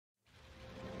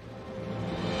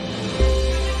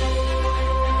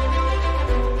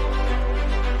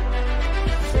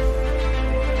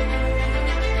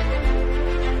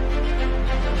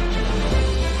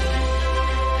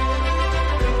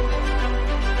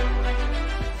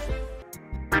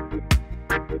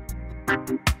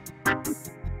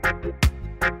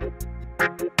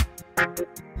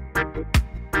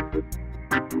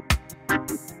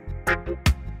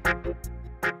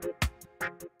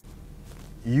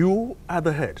You are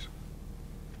the head,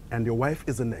 and your wife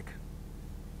is the neck.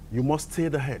 You must stay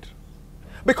the head.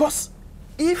 Because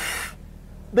if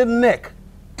the neck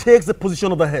takes the position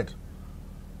of the head,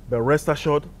 but rest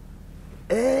assured,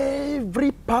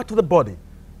 every part of the body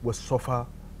will suffer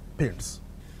pains.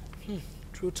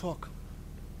 True talk.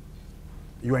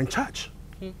 You are in charge.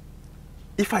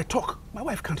 If I talk, my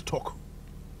wife can't talk.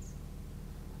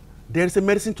 There is a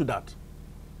medicine to that.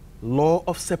 Law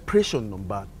of separation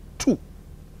number 2.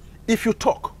 If you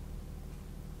talk,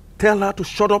 tell her to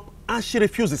shut up and she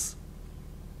refuses.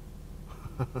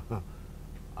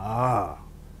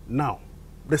 Now,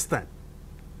 this time,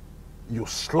 you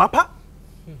slap her.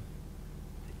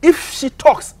 If she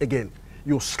talks again,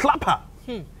 you slap her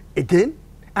again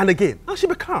and again, and she'll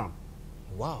be calm.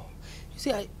 Wow. You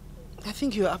see, I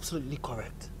think you're absolutely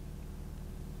correct.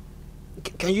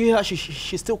 Can you hear her?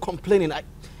 She's still complaining.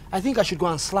 I think I should go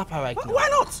and slap her right now. Why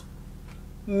not?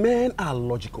 Men are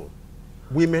logical.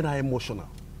 Women are emotional.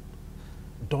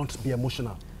 Don't be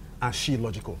emotional and she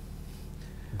logical.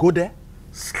 Go there,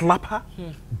 slap her,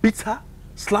 beat her,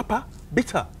 slap her,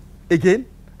 beat her. Again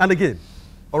and again.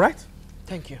 All right?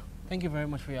 Thank you. Thank you very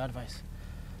much for your advice.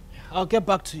 I'll get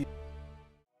back to you.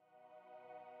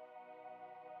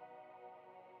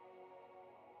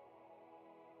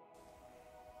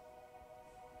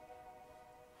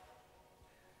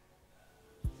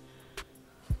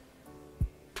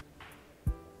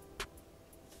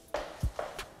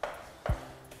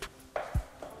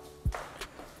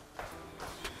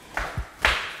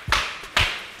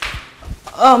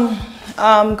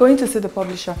 I'm going to see the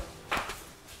publisher.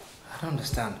 I don't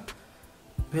understand.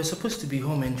 We are supposed to be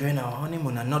home enjoying our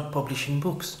honeymoon and not publishing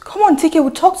books. Come on, TK, we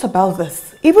talked about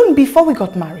this, even before we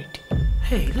got married.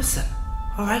 Hey, listen,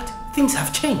 alright? Things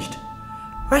have changed.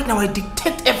 Right now I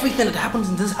dictate everything that happens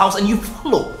in this house and you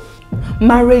follow.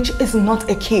 Marriage is not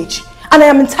a cage, and I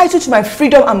am entitled to my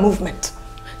freedom and movement.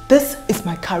 This is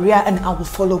my career and I will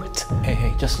follow it.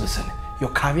 Hey, just listen. Your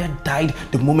career died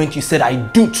the moment you said I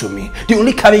do to me. The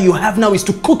only career you have now is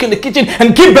to cook in the kitchen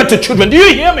and give birth to children. Do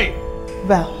you hear me?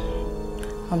 Well,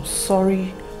 I'm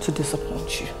sorry to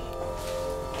disappoint you.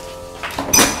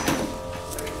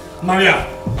 Maria!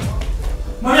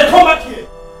 Maria, come back here!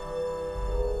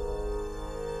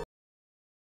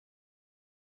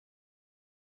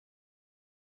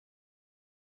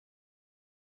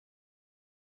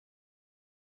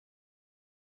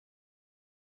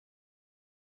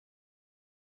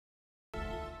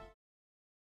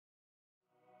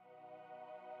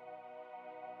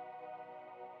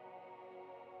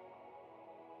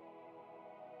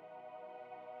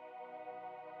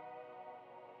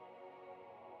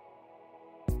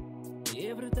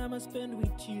 Every time I spend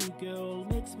with you, girl,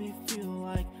 makes me feel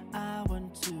like I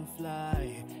want to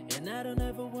fly. And I don't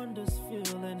ever want this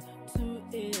feeling to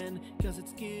end, cause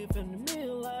it's giving me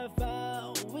life.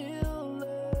 I will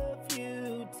love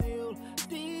you till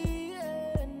the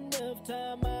end of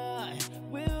time. I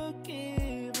will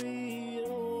give it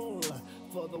all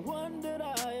for the one that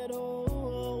I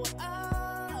adore.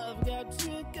 I've got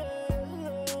you,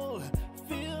 girl,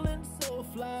 feeling so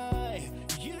fly.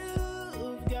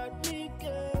 You've got me,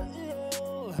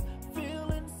 girl,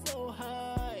 feeling so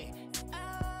high.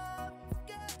 I've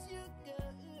got you,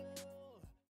 girl.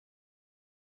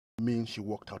 Mean she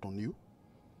walked out on you?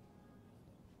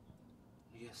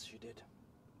 Yes, she did.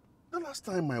 The last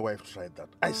time my wife tried that,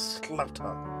 I slapped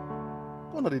her.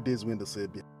 One of the days when they say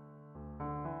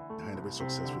behind every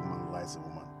successful man lies a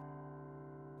woman.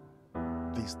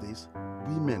 These days,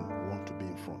 women want to be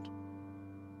in front.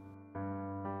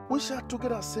 We shall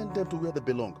together send them to where they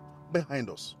belong, behind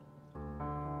us.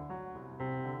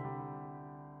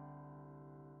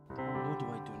 What do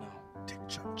I do now? Take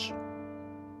charge.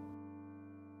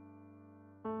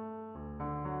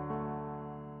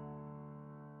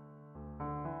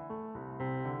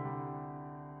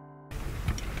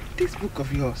 This book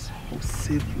of yours will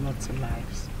save lots of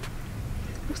lives.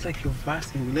 Looks like you're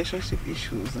vast in relationship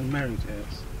issues and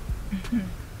marriages.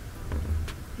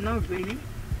 Not really.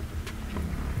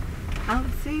 I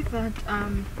would say that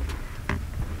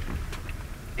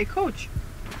a coach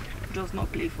does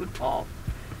not play football,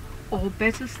 or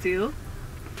better still,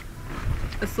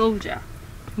 a soldier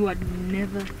who had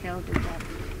never held a gun.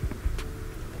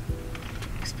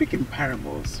 Speak in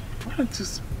parables. Why don't you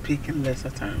speak in lesser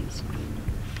terms?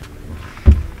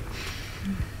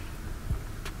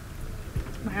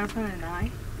 My husband and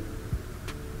I,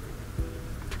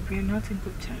 we are not in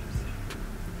good terms.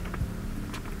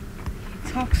 He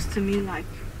talks to me like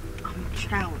I'm a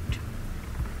child.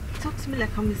 He talks to me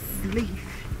like I'm a slave.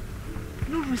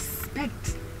 No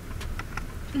respect.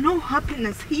 No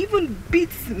happiness. He even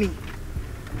beats me.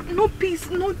 no peace,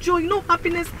 no joy, no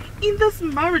happiness in this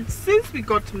marriage since we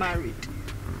got married.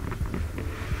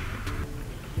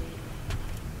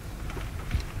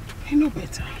 You know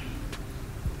better.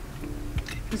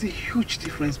 There's a huge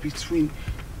difference between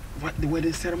the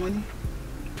wedding ceremony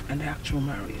and the actual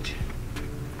marriage.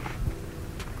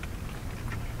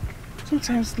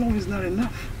 Sometimes love is not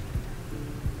enough.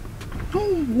 No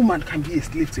woman can be a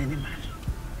slave to any man.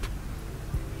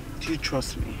 Do you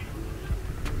trust me?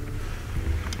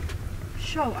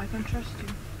 Sure, I can trust you.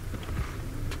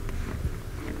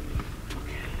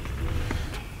 Okay.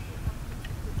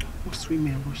 Most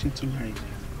women rush into marriage.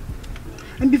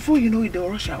 And before you know it, they'll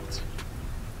rush out.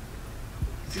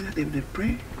 It's either they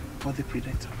prey or the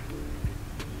predator.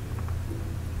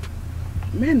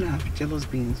 Men are jealous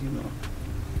beings, you know.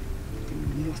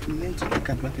 You must learn to take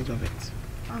advantage of it.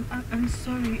 I'm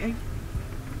sorry.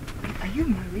 Are you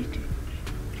married?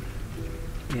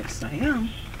 Yes, I am.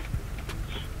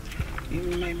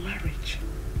 In my marriage,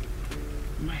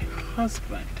 my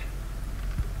husband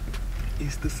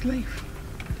is the slave.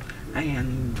 I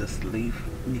am the slave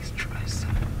mistress.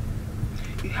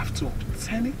 You have to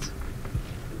obtain it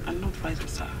and not vice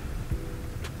versa.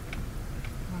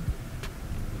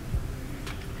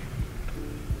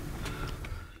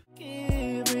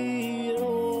 Give it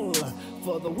all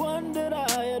for the one that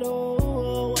I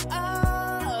adore.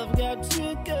 I've got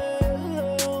you,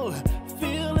 girl,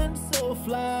 feeling so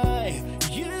fly.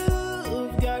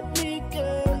 You've got me,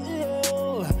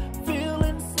 girl,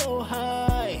 feeling so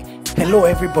high. Hello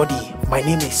everybody, my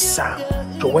name is Sam.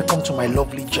 You're welcome to my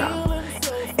lovely jam.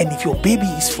 And if your baby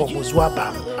is from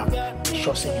Uzwabam, I'm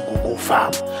sure saying you go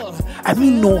far. I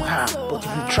mean no harm, but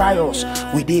if you try us,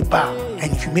 we dey bam.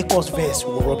 And if you make us vex,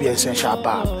 we will rob your essential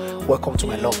bam. Welcome to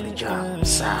my lovely jam,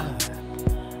 Sam.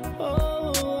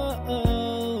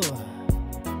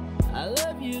 I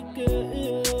love you,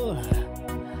 girl.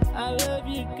 I love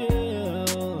you,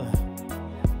 girl.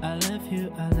 I love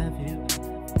you, I love you.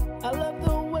 I love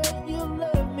the way you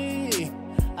love me.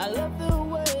 I love the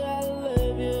way I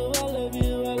love you. I love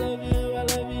you, I love you, I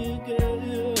love you, girl.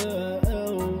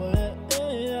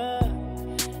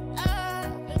 I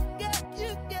got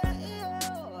you,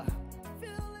 girl.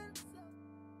 Feeling so.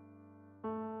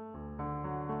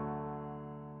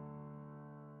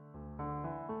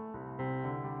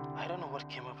 I don't know what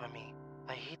came over me.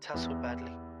 I hate her so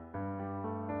badly.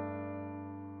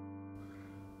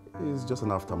 It's just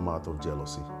an aftermath of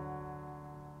jealousy.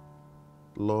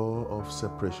 Law of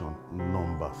separation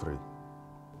number 3.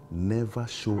 Never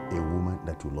show a woman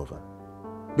that you love her.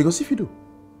 Because if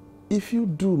you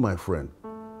do, my friend,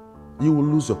 you will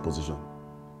lose your position.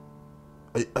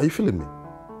 Are you feeling me?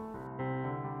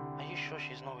 Are you sure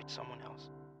she's not with someone else?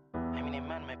 I mean, a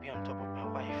man might be on top of my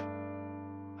wife.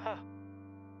 Huh?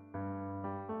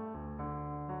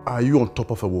 Are you on top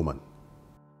of a woman?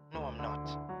 No, I'm not.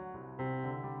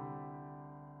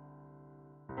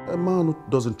 A man who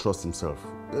doesn't trust himself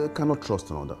cannot trust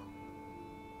another.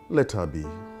 Let her be.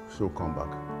 She'll come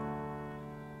back.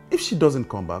 If she doesn't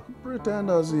come back, pretend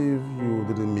as if you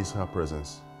didn't miss her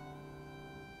presence.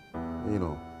 You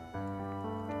know,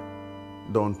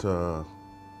 don't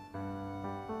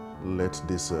let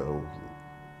this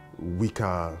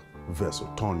weaker vessel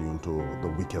turn you into the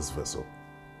weakest vessel.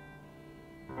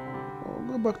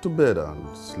 Go back to bed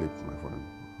and sleep, my friend.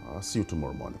 I'll see you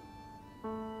tomorrow morning.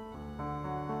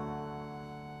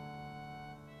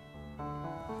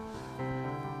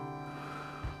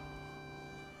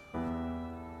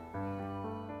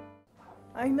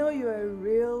 I know you're a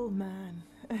real man.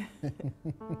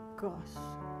 Gosh,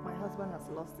 my husband has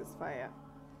lost his fire.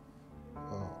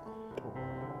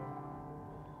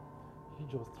 He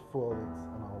just fall it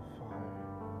and I'll fire.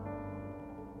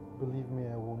 Believe me,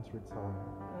 I won't retire.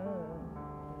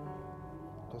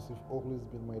 Because you've always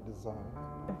been my desire.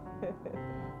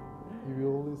 You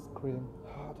will always scream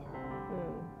harder,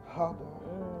 harder,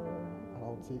 and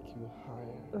I'll take you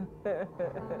higher.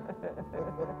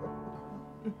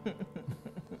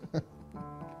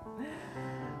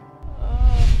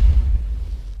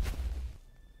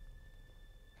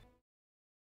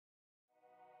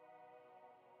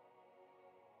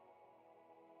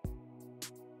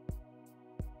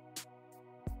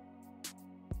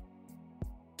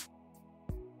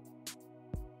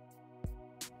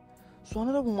 So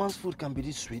another woman's food can be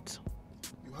this sweet?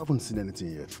 You haven't seen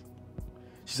anything yet.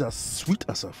 She's as sweet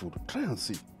as her food. Try and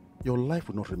see. Your life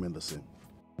will not remain the same.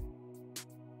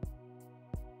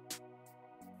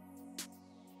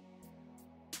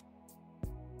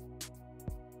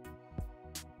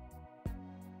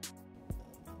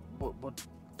 But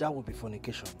that would be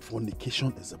fornication.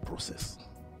 Fornication is a process.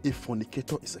 A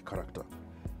fornicator is a character.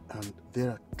 And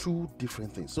there are two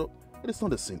different things. So it is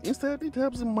not a sin. Instead, it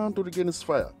helps a man to regain his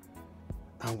fire.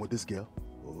 And with this girl,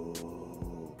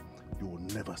 oh, you will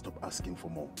never stop asking for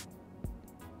more.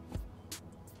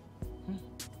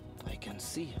 I can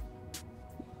see.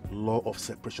 Law of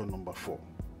separation number 4.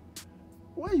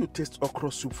 Why you taste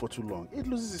okra soup for too long? It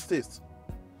loses its taste.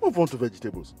 Move on to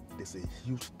vegetables. There's a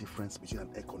huge difference between an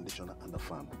air conditioner and a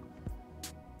fan.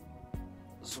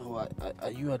 So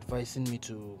are you advising me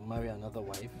to marry another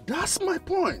wife? That's my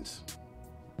point.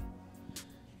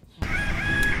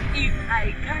 If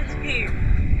I catch him,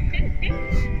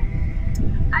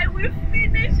 I will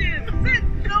finish him.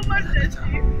 No more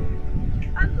dirty.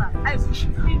 Allah, I will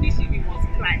finish him. He must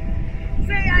cry.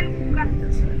 Say I will cry.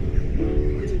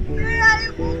 Say I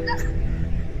will cry.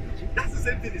 That's the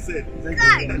same thing he said.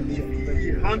 Cry. That if he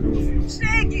handles you,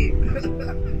 Shake it.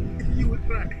 you will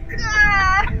cry.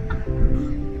 Cry.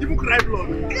 You will cry blood.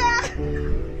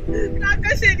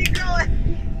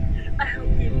 I have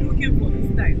been looking for this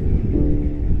time.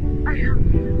 I have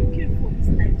been looking for this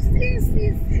time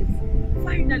since.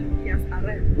 Finally, he has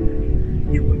arrived.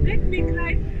 He will make me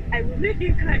cry. I will make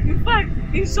him cry. In fact,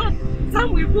 in short,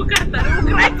 some will book us and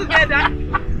we will cry together.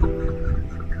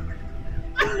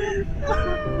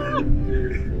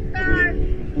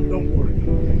 Don't worry.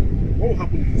 What will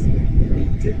happen is,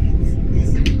 take it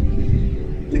easy.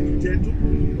 Take it gentle.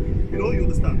 You know, you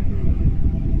understand?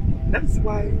 That's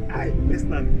why I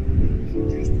personally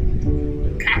introduced you to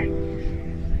Kai.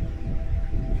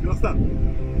 You understand?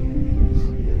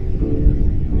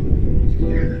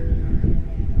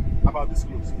 About this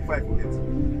clothes, if I forget.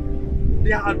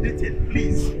 They are outdated.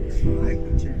 Please try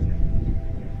to change them.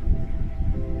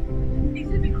 Is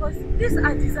it because these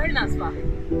are designers, ma?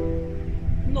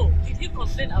 No, did he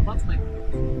complain about my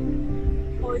clothes?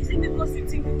 Or is it because you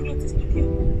think the clothes is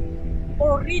looking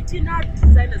original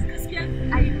designers? Because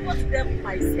I bought them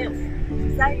myself.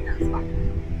 Designers, ma.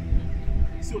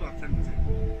 You see what I'm trying to say?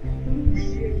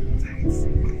 Wear tight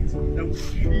secrets that will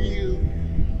feel.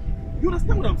 You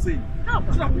understand what I'm saying? How?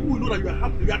 So that people will know that you are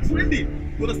happy, you are trending.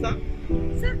 You understand?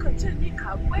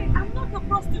 I'm not a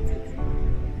prostitute.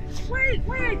 Why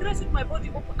I dress with my body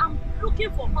open? I'm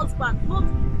looking for a husband, not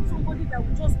somebody that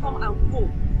will just come and go.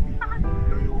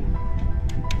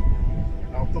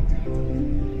 I'll talk to you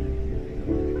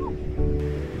later.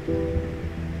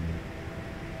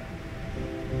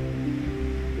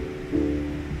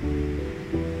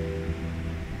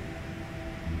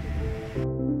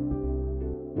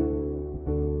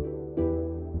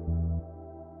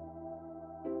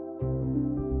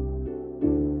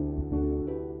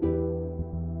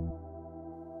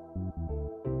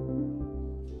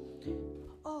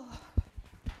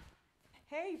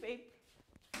 Hey, babe.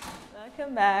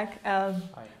 Welcome back. Hi.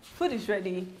 Food is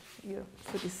ready. Your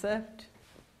food is served.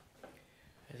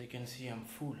 As you can see, I'm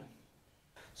full.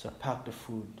 So I packed the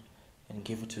food and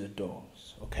gave it to the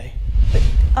dogs, okay?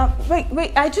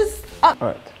 Wait, I just...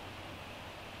 Alright.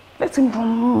 Let him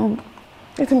come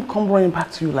running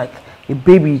back to you like a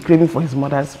baby craving for his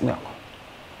mother's milk.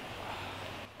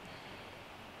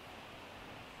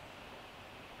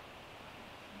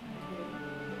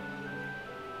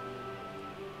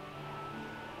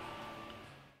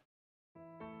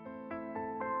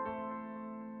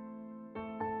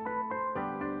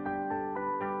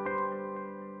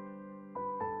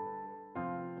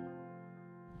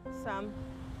 Sam,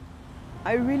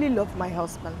 I really love my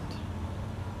husband.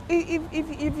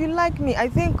 If you like me, I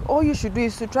think all you should do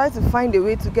is to try to find a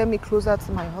way to get me closer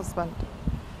to my husband.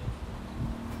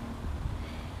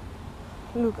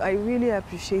 Look, I really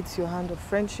appreciate your hand of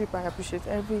friendship. I appreciate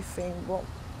everything, but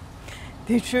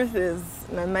the truth is,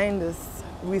 my mind is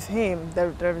with him.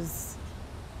 There is...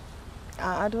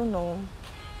 I don't know.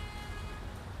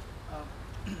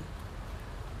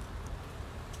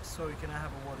 Sorry, can I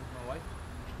have a word with my wife?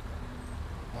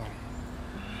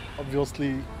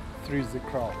 Obviously, 3 is the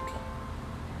crowd.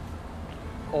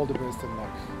 All the best in life.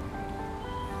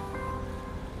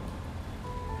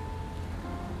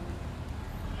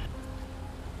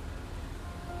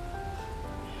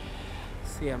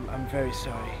 See, I'm very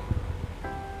sorry.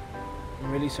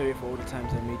 I'm really sorry for all the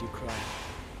times I made you cry.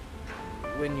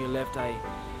 When you left, I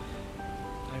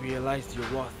realized your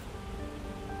worth.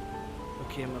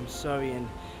 Okay, I'm sorry, and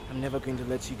I'm never going to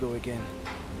let you go again.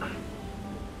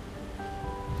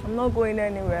 I'm not going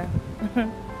anywhere.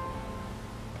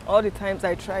 All the times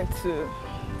I try to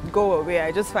go away,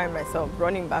 I just find myself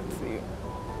running back to you.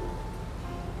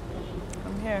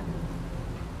 I'm here.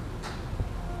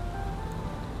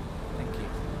 Thank you.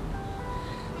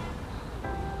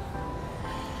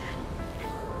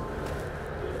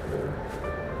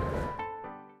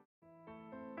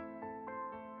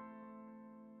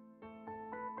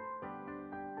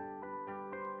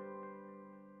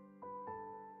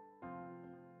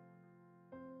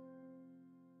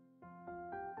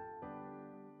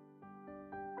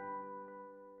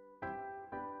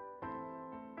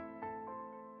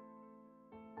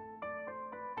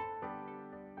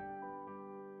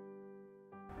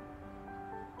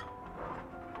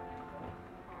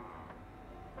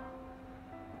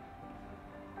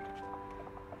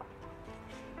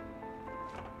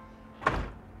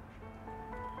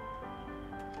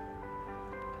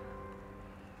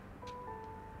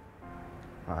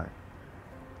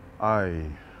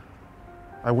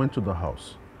 I went to the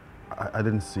house. I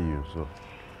didn't see you, so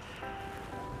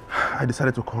I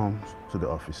decided to come to the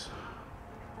office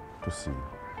to see you.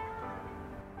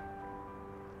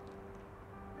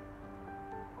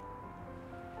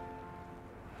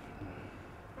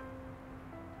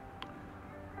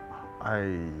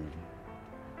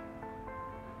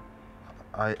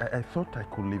 I thought I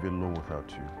could live alone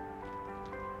without you.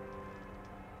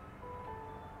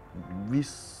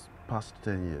 These past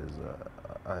 10 years,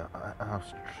 I have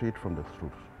strayed from the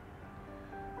truth.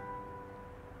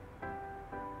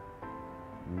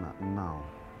 Now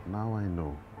I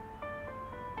know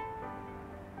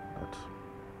that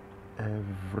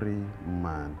every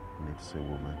man needs a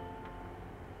woman.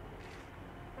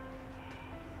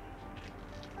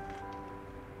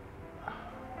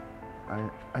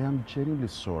 I am genuinely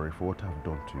sorry for what I've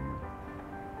done to you.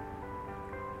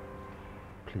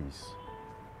 Please,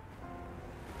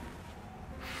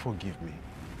 forgive me.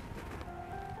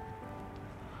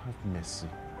 Have mercy.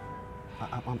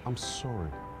 I'm sorry.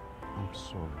 I'm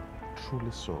sorry.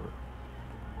 Truly sorry.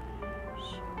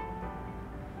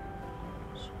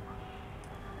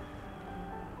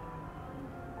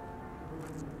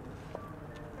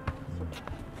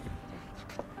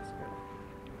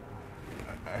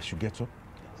 I should get up.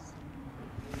 Yes.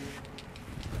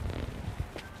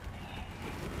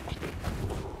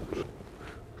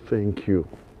 Thank you.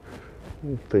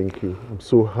 Thank you. I'm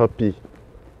so happy.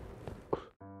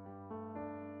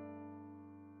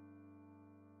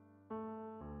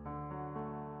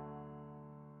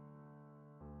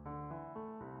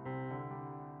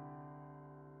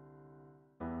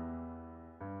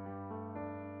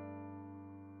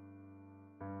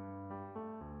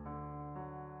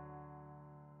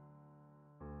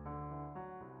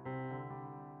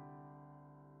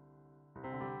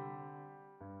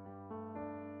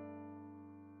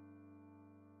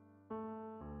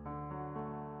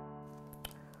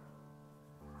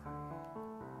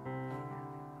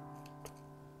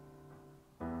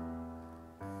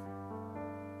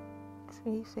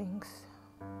 Three things.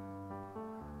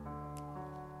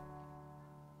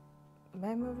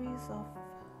 Memories of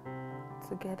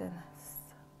togetherness.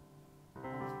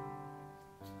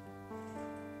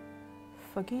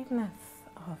 Forgiveness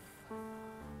of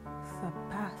the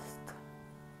past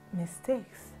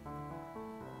mistakes.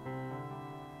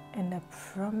 And a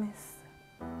promise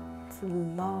to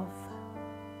love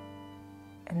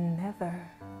and never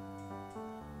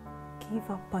give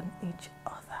up on each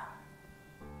other.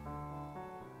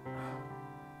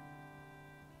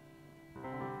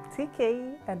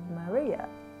 TK and Maria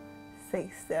say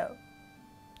so.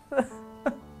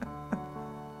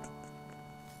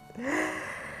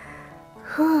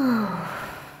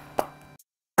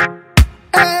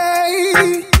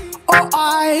 Hey, oh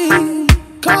I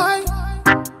can't.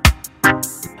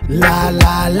 La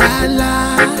la la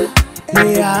la,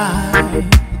 yeah.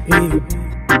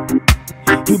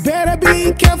 You better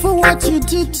be careful what you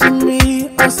do to me,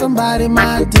 or somebody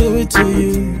might do it to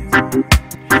you.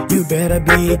 You better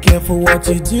be careful what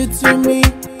you do to me,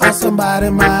 or somebody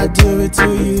might do it to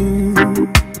you.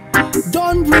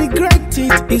 Don't regret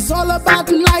it, it's all about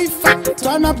life.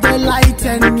 Turn up the light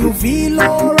and you feel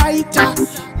alright.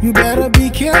 You better be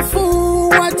careful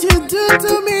what you do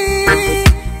to me.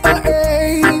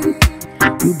 Hey.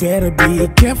 You better be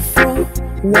careful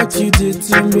what you do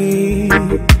to me.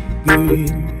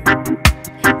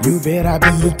 You better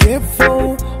be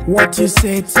careful what you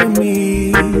say to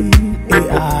me.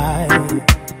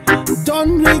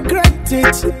 Don't regret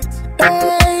it.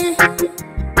 Hey,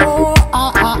 oh,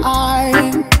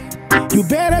 you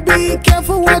better be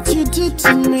careful what you do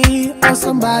to me, or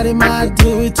somebody might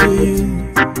do it to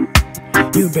you.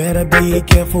 You better be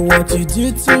careful what you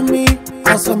do to me,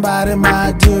 or somebody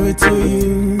might do it to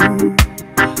you.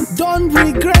 Don't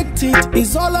regret it,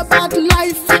 it's all about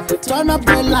life. Turn up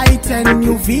the light and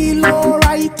you feel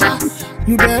alright.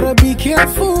 You better be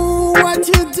careful what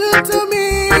you do to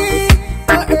me.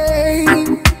 Hey.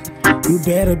 You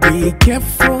better be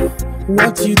careful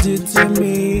what you do to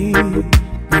me.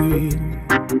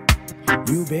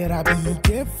 You better be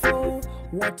careful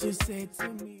what you say to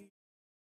me.